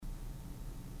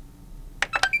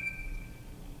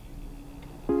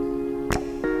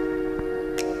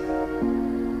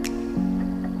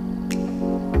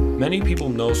Many people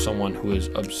know someone who is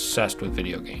obsessed with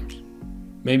video games.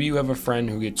 Maybe you have a friend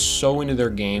who gets so into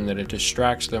their game that it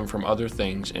distracts them from other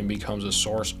things and becomes a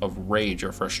source of rage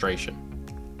or frustration.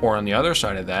 Or on the other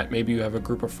side of that, maybe you have a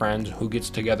group of friends who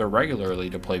gets together regularly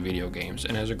to play video games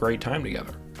and has a great time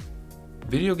together.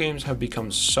 Video games have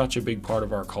become such a big part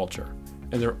of our culture,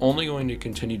 and they're only going to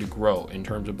continue to grow in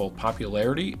terms of both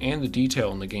popularity and the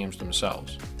detail in the games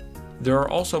themselves. There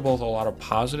are also both a lot of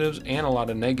positives and a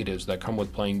lot of negatives that come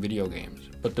with playing video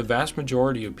games, but the vast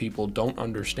majority of people don't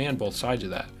understand both sides of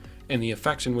that and the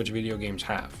effects in which video games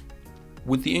have.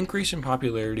 With the increase in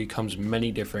popularity comes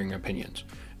many differing opinions,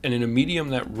 and in a medium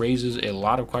that raises a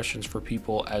lot of questions for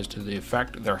people as to the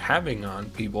effect they're having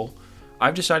on people,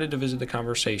 I've decided to visit the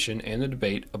conversation and the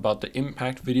debate about the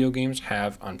impact video games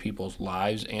have on people's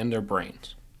lives and their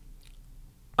brains.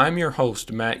 I'm your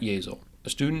host, Matt Yazel, a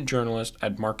student journalist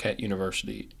at Marquette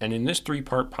University, and in this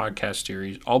three-part podcast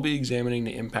series, I'll be examining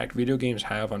the impact video games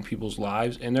have on people's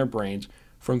lives and their brains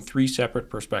from three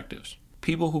separate perspectives: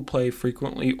 people who play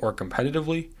frequently or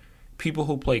competitively, people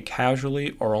who play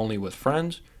casually or only with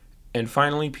friends, and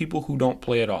finally, people who don't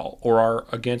play at all or are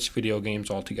against video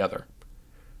games altogether.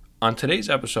 On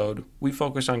today's episode, we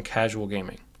focus on casual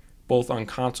gaming, both on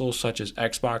consoles such as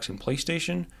Xbox and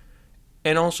PlayStation,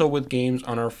 and also with games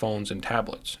on our phones and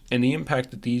tablets, and the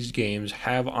impact that these games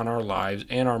have on our lives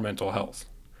and our mental health.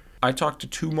 I talked to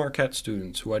two Marquette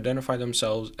students who identify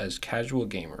themselves as casual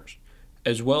gamers,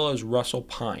 as well as Russell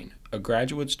Pine, a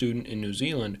graduate student in New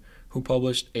Zealand who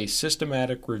published a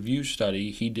systematic review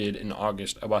study he did in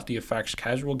August about the effects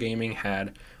casual gaming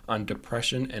had on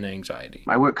depression and anxiety.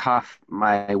 I work half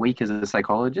my week as a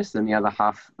psychologist, and the other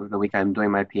half of the week I'm doing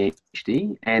my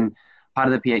PhD, and part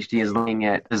of the PhD is looking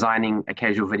at designing a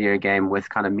casual video game with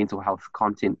kind of mental health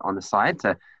content on the side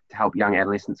to help young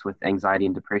adolescents with anxiety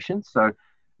and depression. So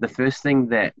the first thing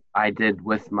that I did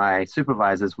with my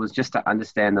supervisors was just to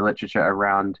understand the literature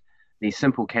around these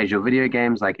simple casual video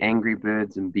games like Angry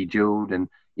Birds and Bejeweled and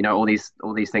all these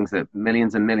things that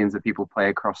millions and millions of people play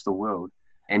across the world,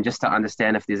 and just to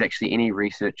understand if there's actually any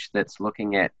research that's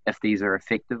looking at if these are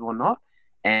effective or not.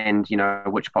 And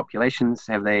which populations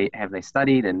have they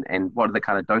studied, and what are the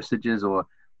kind of dosages or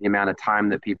the amount of time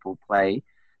that people play.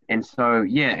 And so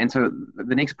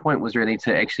the next point was really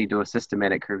to actually do a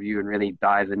systematic review and really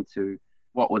dive into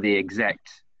what were the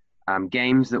exact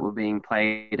games that were being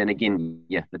played, and again,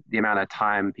 the amount of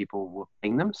time people were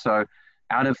playing them. So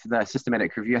out of the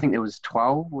systematic review, I think there was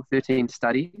 12 or 13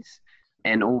 studies,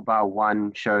 and all bar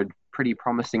one showed pretty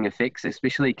promising effects,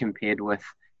 especially compared with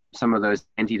some of those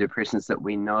antidepressants that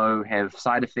we know have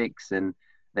side effects and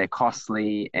they're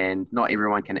costly and not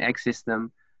everyone can access them.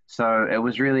 So it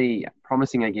was really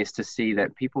promising, I guess, to see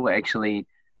that people were actually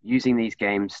using these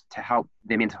games to help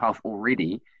their mental health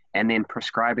already, and then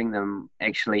prescribing them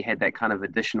actually had that kind of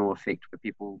additional effect where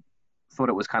people thought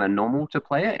it was kind of normal to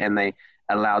play it, and they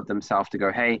allowed themselves to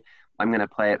go, hey, I'm going to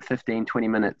play it 15, 20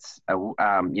 minutes,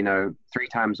 3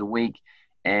 times a week.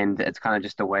 And it's kind of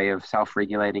just a way of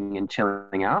self-regulating and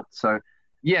chilling out. So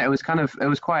it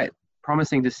was quite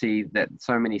promising to see that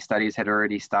so many studies had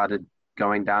already started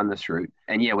going down this route.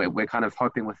 And we're kind of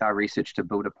hoping with our research to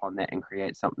build upon that and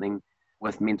create something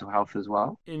with mental health as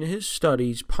well. In his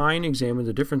studies, Pine examined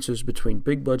the differences between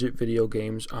big budget video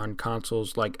games on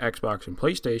consoles like Xbox and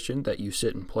PlayStation that you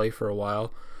sit and play for a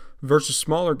while versus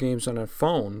smaller games on a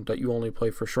phone that you only play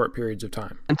for short periods of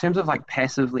time. In terms of like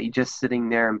passively just sitting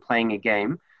there and playing a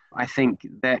game, I think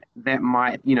that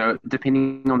might,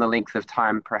 depending on the length of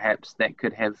time, perhaps that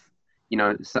could have,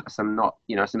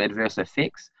 some adverse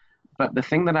effects. But the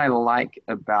thing that I like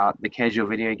about the casual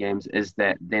video games is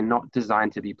that they're not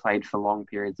designed to be played for long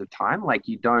periods of time. Like,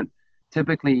 you don't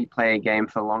typically play a game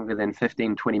for longer than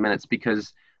 15, 20 minutes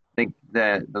because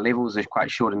the levels are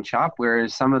quite short and sharp,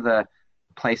 whereas some of the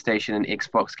PlayStation and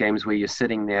Xbox games where you're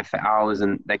sitting there for hours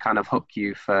and they kind of hook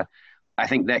you for, I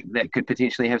think that could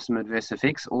potentially have some adverse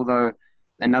effects. Although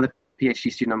another PhD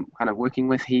student I'm kind of working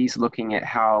with, he's looking at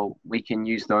how we can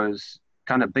use those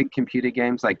kind of big computer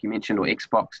games like you mentioned, or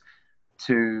Xbox,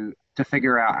 to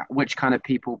figure out which kind of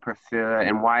people prefer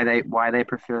and why they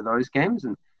prefer those games,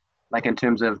 and like in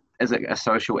terms of is it a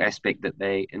social aspect that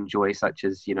they enjoy, such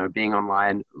as being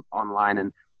online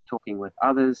and talking with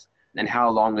others, and how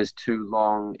long is too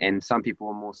long, and some people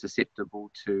are more susceptible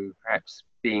to perhaps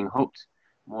being hooked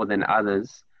more than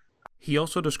others. He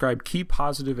also described key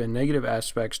positive and negative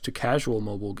aspects to casual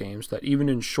mobile games that even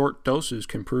in short doses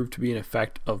can prove to be an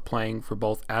effect of playing for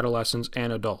both adolescents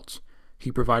and adults.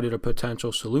 He provided a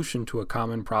potential solution to a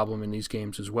common problem in these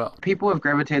games as well. People have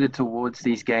gravitated towards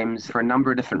these games for a number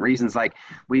of different reasons. Like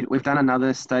we've done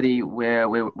another study where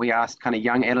we asked kind of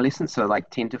young adolescents, so like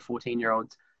 10 to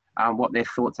 14-year-olds, what their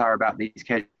thoughts are about these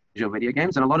casual video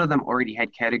games. And a lot of them already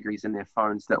had categories in their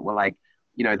phones that were like,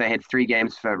 they had 3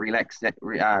 games for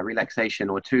relaxation,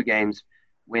 or 2 games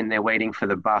when they're waiting for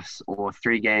the bus, or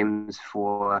 3 games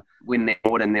for when they're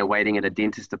bored and they're waiting at a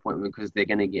dentist appointment because they're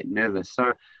going to get nervous.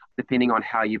 So depending on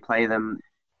how you play them,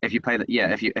 if you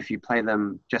play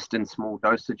them just in small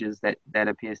dosages, that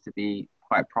appears to be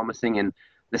quite promising, and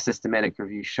the systematic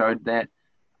review showed that.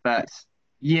 But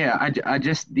yeah, I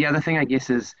just, the other thing I guess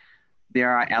is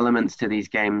there are elements to these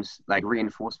games like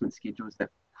reinforcement schedules that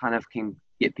kind of can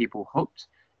get people hooked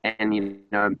and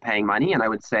paying money. And I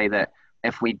would say that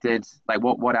if we did, like,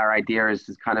 what our idea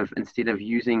is kind of, instead of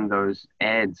using those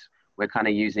ads, we're kind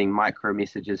of using micro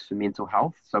messages for mental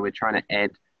health. So we're trying to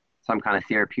add some kind of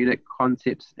therapeutic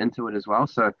concepts into it as well.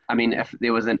 So I mean, if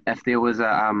there was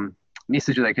a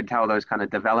message that I could tell those kind of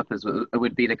developers, it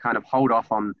would be to kind of hold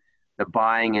off on the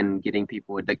buying and getting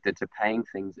people addicted to paying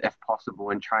things if possible,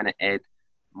 and trying to add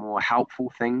more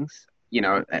helpful things,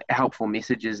 helpful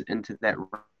messages into that,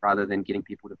 rather than getting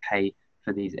people to pay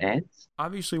for these ads.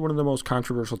 Obviously, one of the most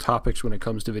controversial topics when it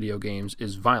comes to video games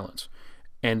is violence,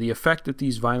 and the effect that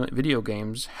these violent video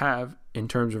games have in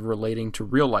terms of relating to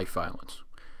real-life violence.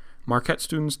 Marquette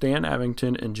students Dan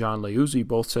Abington and John Leuzzi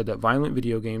both said that violent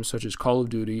video games such as Call of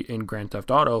Duty and Grand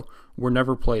Theft Auto were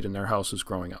never played in their houses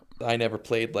growing up. I never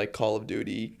played like Call of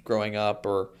Duty growing up,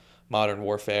 or Modern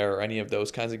Warfare, or any of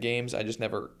those kinds of games.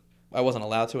 I wasn't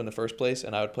allowed to in the first place,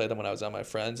 and I would play them when I was at my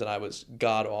friends, and I was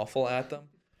god awful at them.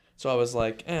 So I was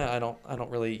like, I don't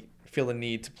really feel the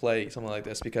need to play something like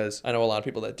this, because I know a lot of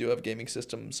people that do have gaming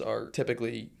systems are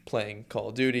typically playing Call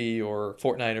of Duty or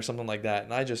Fortnite or something like that,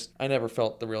 and I never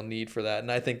felt the real need for that, and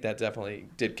I think that definitely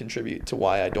did contribute to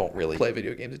why I don't really play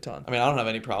video games a ton. I mean, I don't have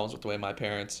any problems with the way my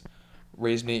parents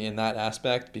raised me in that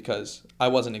aspect, because I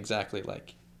wasn't exactly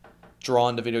like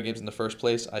drawn to video games in the first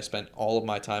place. I spent all of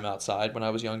my time outside when I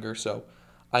was younger, so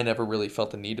I never really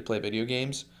felt the need to play video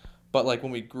games. But like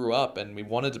when we grew up and we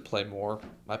wanted to play more,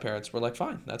 my parents were like,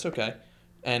 fine, that's okay.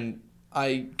 And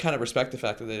I kind of respect the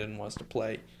fact that they didn't want us to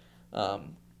play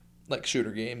like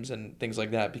shooter games and things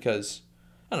like that, because,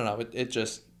 I don't know, it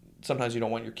just, sometimes you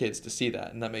don't want your kids to see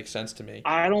that, and that makes sense to me.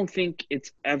 I don't think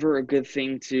it's ever a good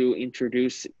thing to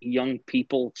introduce young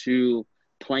people to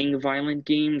playing violent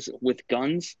games with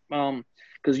guns,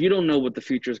 because you don't know what the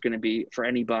future is going to be for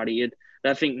anybody.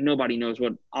 I think nobody knows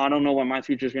I don't know what my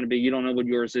future is going to be. You don't know what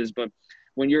yours is. But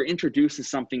when you're introduced to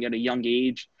something at a young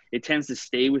age, it tends to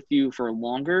stay with you for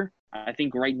longer. I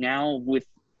think right now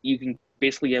you can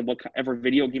basically get whatever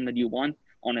video game that you want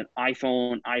on an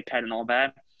iPhone, iPad, and all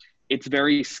that. It's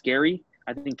very scary.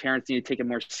 I think parents need to take it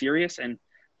more serious. And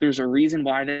there's a reason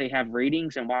why they have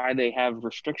ratings and why they have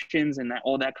restrictions and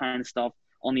all that kind of stuff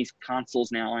on these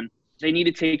consoles now. And they need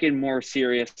to take it more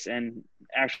serious and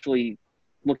actually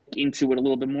look into it a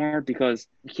little bit more, because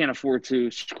you can't afford to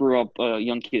screw up a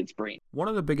young kid's brain. One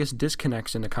of the biggest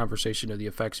disconnects in the conversation of the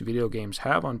effects video games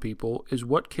have on people is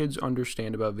what kids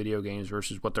understand about video games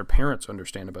versus what their parents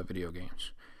understand about video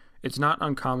games. It's not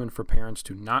uncommon for parents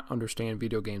to not understand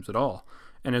video games at all,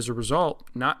 and as a result,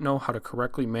 not know how to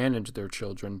correctly manage their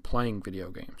children playing video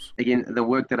games. Again, the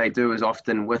work that I do is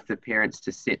often with the parents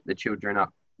to set the children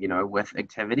up, with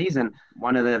activities. And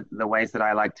one of the ways that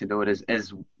I like to do it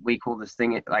is we call this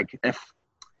thing, like, if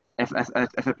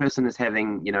a person is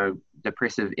having,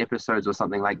 depressive episodes or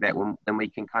something like that, then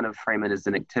we can kind of frame it as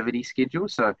an activity schedule.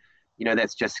 So,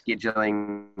 that's just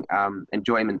scheduling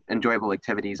enjoyable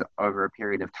activities over a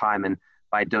period of time. And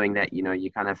by doing that,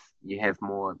 you have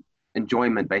more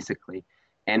enjoyment, basically.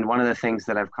 And one of the things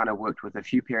that I've kind of worked with a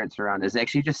few parents around is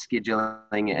actually just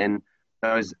scheduling in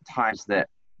those times that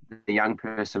the young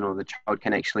person or the child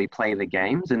can actually play the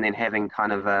games, and then having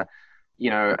kind of a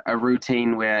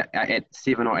routine where at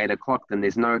 7 or 8 o'clock, then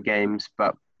there's no games,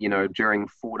 but, during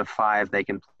 4 to 5, they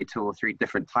can play 2 or 3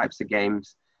 different types of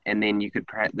games. And then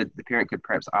the parent could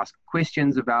perhaps ask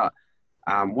questions about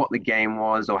what the game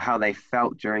was, or how they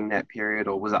felt during that period,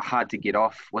 or was it hard to get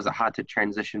off? Was it hard to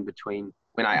transition between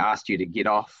when I asked you to get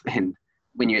off and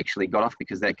when you actually got off,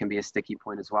 because that can be a sticky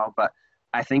point as well. But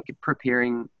I think if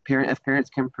parents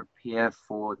can prepare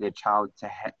for their child to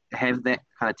have that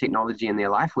kind of technology in their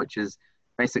life, which is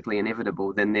basically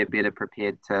inevitable, then they're better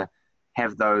prepared to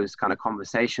have those kind of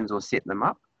conversations or set them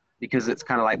up. Because it's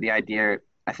kind of like the idea,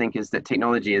 I think, is that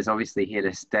technology is obviously here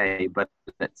to stay, but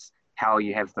it's how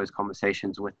you have those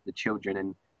conversations with the children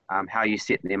and how you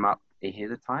set them up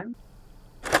ahead of time.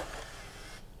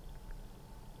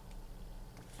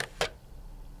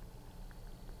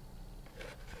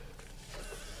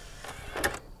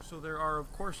 So there are, of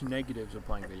course, negatives of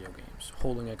playing video games,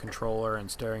 holding a controller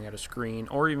and staring at a screen,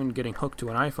 or even getting hooked to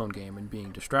an iPhone game and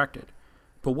being distracted.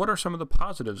 But what are some of the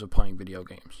positives of playing video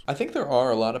games? I think there are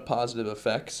a lot of positive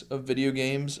effects of video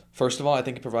games. First of all, I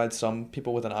think it provides some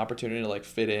people with an opportunity to like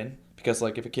fit in, because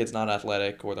like if a kid's not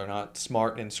athletic or they're not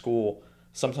smart in school,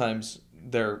 sometimes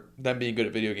them being good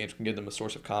at video games can give them a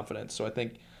source of confidence. So I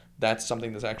think that's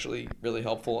something that's actually really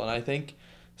helpful. And I think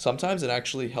sometimes it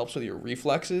actually helps with your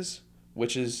reflexes,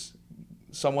 which is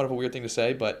somewhat of a weird thing to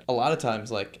say, but a lot of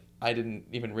times, like, I didn't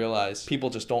even realize people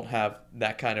just don't have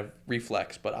that kind of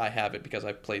reflex, but I have it because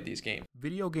I've played these games.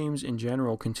 Video games in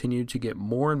general continue to get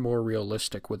more and more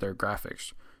realistic with their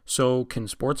graphics. So can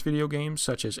sports video games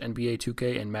such as NBA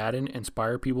 2K and Madden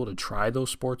inspire people to try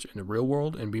those sports in the real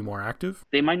world and be more active?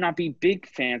 They might not be big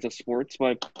fans of sports,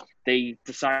 but they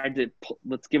decide to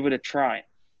let's give it a try.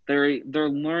 They're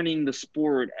learning the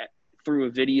sport through a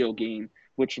video game,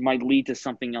 which might lead to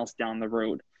something else down the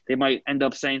road. They might end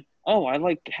up saying, oh, I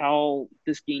like how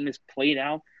this game is played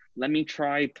out. Let me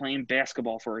try playing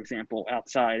basketball, for example,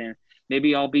 outside. And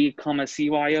maybe I'll become a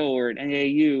CYO or an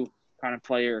AAU kind of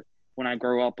player when I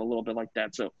grow up, a little bit like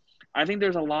that. So I think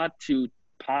there's a lot to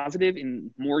positive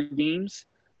in more games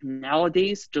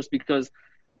nowadays, just because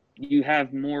you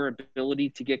have more ability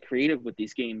to get creative with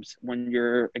these games when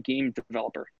you're a game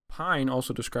developer. Pine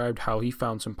also described how he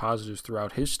found some positives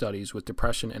throughout his studies with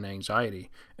depression and anxiety,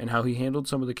 and how he handled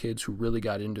some of the kids who really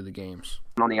got into the games.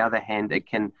 On the other hand, it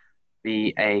can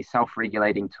be a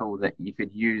self-regulating tool that you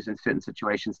could use in certain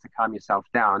situations to calm yourself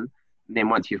down. And then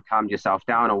once you've calmed yourself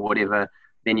down or whatever,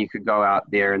 then you could go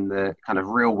out there in the kind of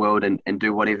real world and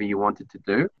do whatever you wanted to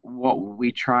do. What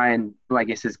we try and do, I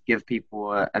guess, is give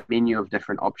people a menu of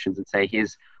different options and say,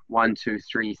 here's 1, 2,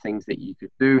 3 things that you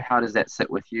could do. How does that sit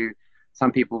with you?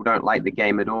 Some people don't like the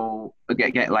game at all,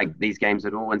 get like these games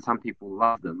at all, and some people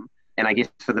love them. And I guess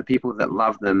for the people that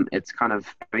love them, it's kind of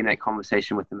having that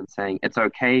conversation with them and saying, it's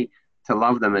okay to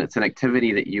love them, and it's an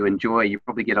activity that you enjoy. You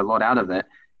probably get a lot out of it,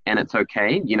 and it's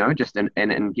okay, just and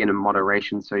again, in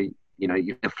moderation. So,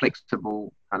 you're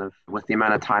flexible kind of with the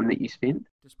amount of time that you spend.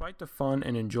 Despite the fun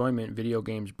and enjoyment video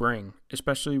games bring,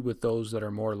 especially with those that are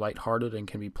more lighthearted and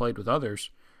can be played with others,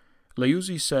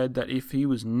 Leuzzi said that if he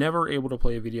was never able to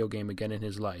play a video game again in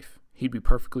his life, he'd be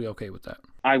perfectly okay with that.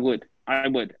 I would.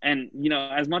 And,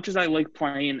 as much as I like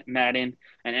playing Madden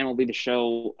and MLB The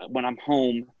Show when I'm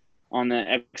home on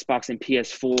the Xbox and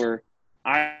PS4,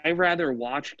 I'd rather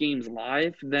watch games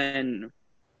live than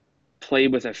play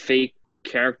with a fake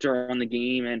character on the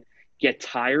game and get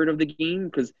tired of the game.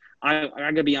 Because I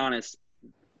gotta be honest,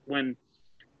 when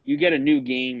you get a new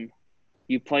game,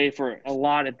 you play it for a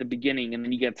lot at the beginning and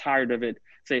then you get tired of it.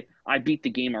 Say, I beat the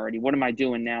game already. What am I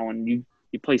doing now? And you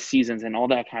play seasons and all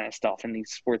that kind of stuff in these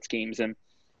sports games. And,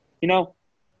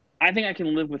 I think I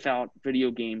can live without video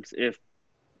games if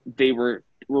they were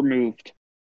removed.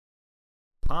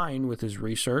 Pine, with his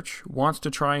research, wants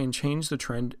to try and change the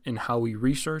trend in how we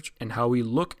research and how we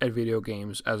look at video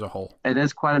games as a whole. It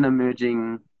is quite an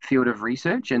emerging field of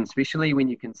research, and especially when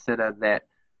you consider that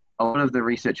a lot of the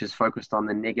research is focused on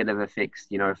the negative effects,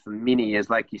 for many years,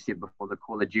 like you said before, the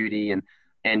Call of Duty,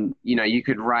 and you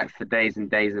could write for days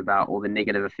and days about all the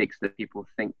negative effects that people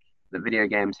think that video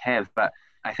games have. But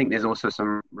I think there's also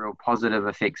some real positive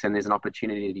effects, and there's an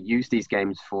opportunity to use these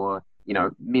games for,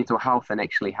 mental health and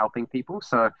actually helping people.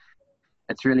 So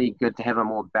it's really good to have a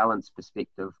more balanced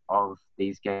perspective of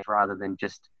these games rather than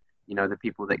just, the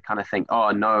people that kind of think, oh,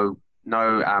 no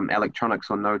electronics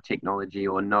or no technology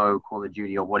or no Call of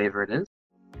Duty or whatever it is.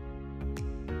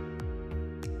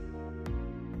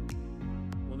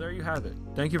 Well, there you have it.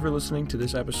 Thank you for listening to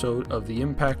this episode of The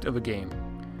Impact of a Game.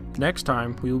 Next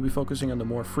time, we will be focusing on the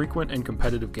more frequent and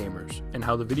competitive gamers, and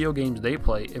how the video games they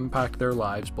play impact their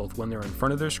lives both when they're in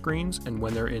front of their screens and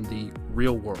when they're in the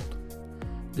real world.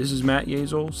 This is Matt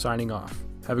Yazel signing off.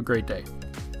 Have a great day.